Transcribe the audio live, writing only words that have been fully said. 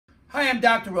Hi, I'm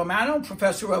Dr. Romano,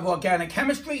 Professor of Organic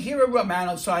Chemistry here at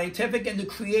Romano Scientific and the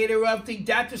creator of the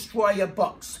DAT Destroyer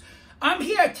books. I'm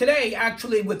here today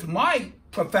actually with my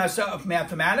professor of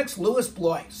mathematics,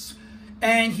 Blois,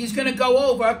 and he's going to go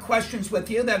over questions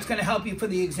with you that's going to help you for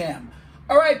the exam.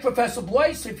 All right, Professor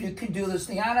Blois, if you can do us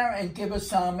the honor and give us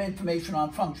some information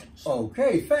on functions.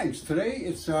 Okay, thanks. Today,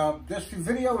 this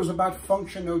video is about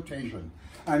function notation.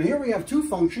 And here we have two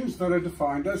functions that are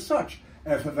defined as such.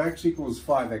 F of x equals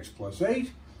 5x plus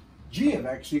 8, g of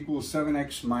x equals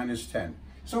 7x minus 10.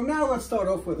 So now let's start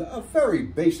off with a very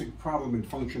basic problem in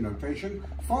function notation.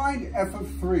 Find f of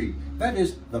 3. That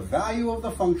is the value of the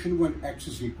function when x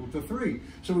is equal to 3.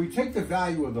 So we take the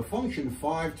value of the function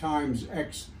 5 times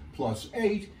x plus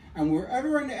 8, and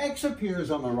wherever an x appears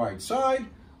on the right side,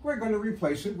 we're going to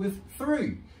replace it with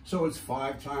 3. So it's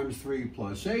 5 times 3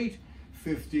 plus 8,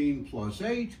 15 plus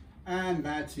 8, and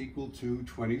that's equal to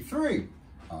 23.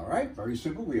 All right, very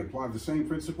simple. We apply the same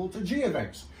principle to g of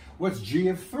x. What's g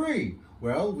of 3?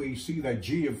 Well, we see that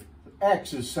g of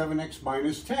x is 7x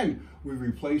minus 10. We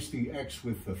replace the x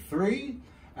with the 3,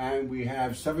 and we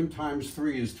have 7 times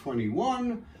 3 is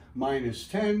 21, minus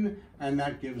 10, and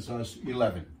that gives us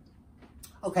 11.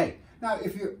 Okay, now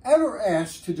if you're ever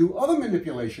asked to do other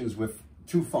manipulations with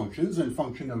two functions in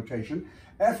function notation,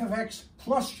 f of x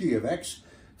plus g of x,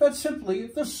 that's simply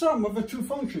the sum of the two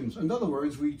functions. In other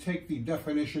words, we take the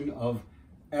definition of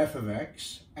f of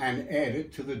x and add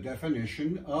it to the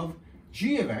definition of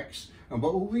g of x. And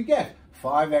what will we get?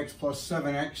 5x plus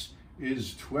 7x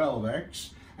is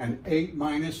 12x, and 8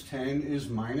 minus 10 is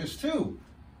minus 2.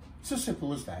 It's as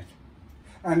simple as that.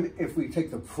 And if we take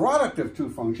the product of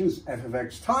two functions, f of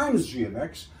x times g of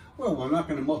x, well, we're not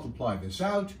going to multiply this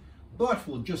out, but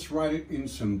we'll just write it in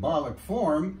symbolic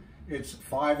form. It's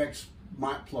 5x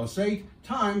plus 8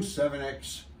 times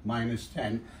 7x minus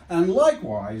 10. And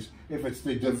likewise, if it's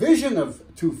the division of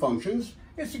two functions,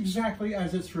 it's exactly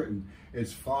as it's written.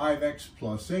 It's 5x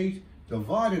plus 8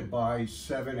 divided by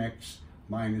 7x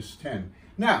minus 10.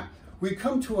 Now, we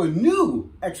come to a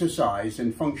new exercise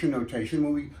in function notation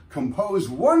when we compose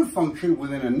one function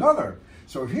within another.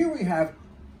 So here we have,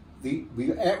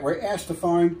 we're asked to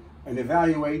find and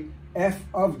evaluate f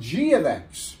of g of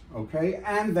x, okay?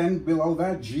 And then below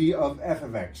that, g of f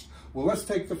of x. Well, let's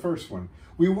take the first one.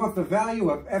 We want the value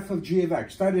of f of g of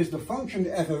x. That is the function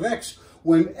f of x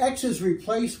when x is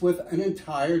replaced with an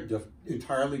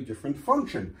entirely different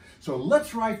function. So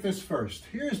let's write this first.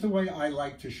 Here's the way I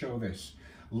like to show this.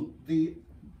 The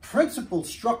principal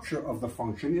structure of the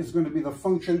function is going to be the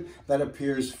function that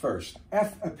appears first.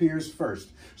 F appears first.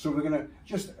 So we're going to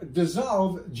just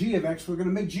dissolve g of x. We're going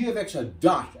to make g of x a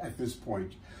dot at this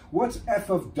point. What's f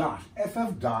of dot? F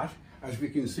of dot, as we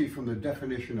can see from the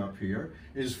definition up here,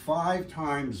 is 5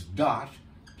 times dot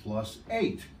plus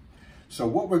 8. So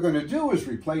what we're going to do is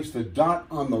replace the dot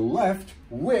on the left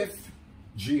with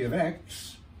g of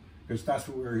x, because that's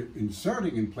what we're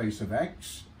inserting in place of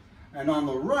x. And on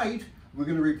the right, we're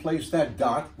going to replace that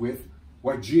dot with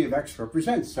what g of x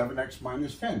represents, 7x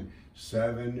minus 10.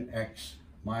 7x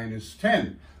minus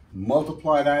 10.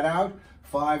 Multiply that out.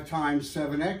 5 times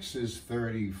 7x is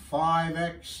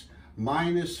 35x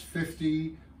minus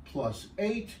 50 plus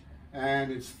 8, and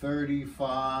it's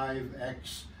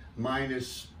 35x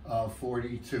minus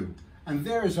 42. And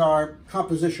there's our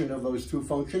composition of those two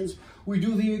functions. We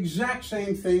do the exact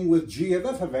same thing with g of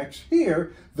f of x.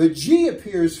 Here, the g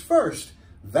appears first.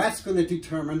 That's going to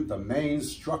determine the main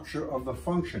structure of the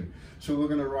function. So we're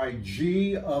going to write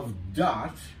g of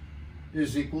dot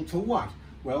is equal to what?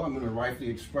 Well, I'm going to write the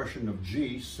expression of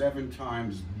g, 7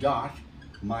 times dot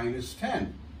minus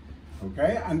 10.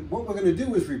 Okay, and what we're going to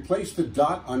do is replace the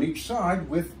dot on each side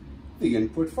with the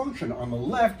input function. On the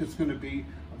left, it's going to be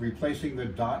replacing the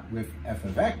dot with f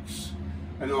of x.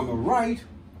 And on the right,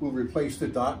 we'll replace the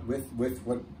dot with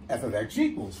what f of x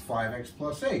equals, 5x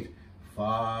plus 8.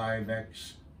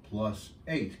 5x plus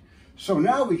 8. So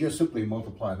now we just simply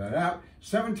multiply that out.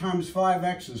 7 times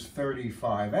 5x is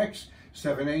 35x.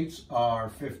 7 eighths are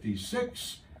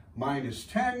 56 minus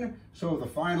 10. So the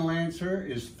final answer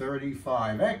is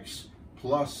 35x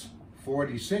plus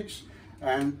 46.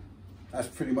 And that's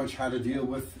pretty much how to deal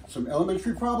with some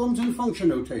elementary problems in function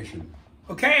notation.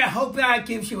 Okay, I hope that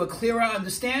gives you a clearer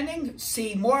understanding.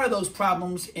 See more of those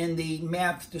problems in the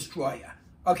Math Destroyer.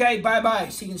 Okay, bye-bye.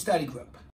 See you in study group.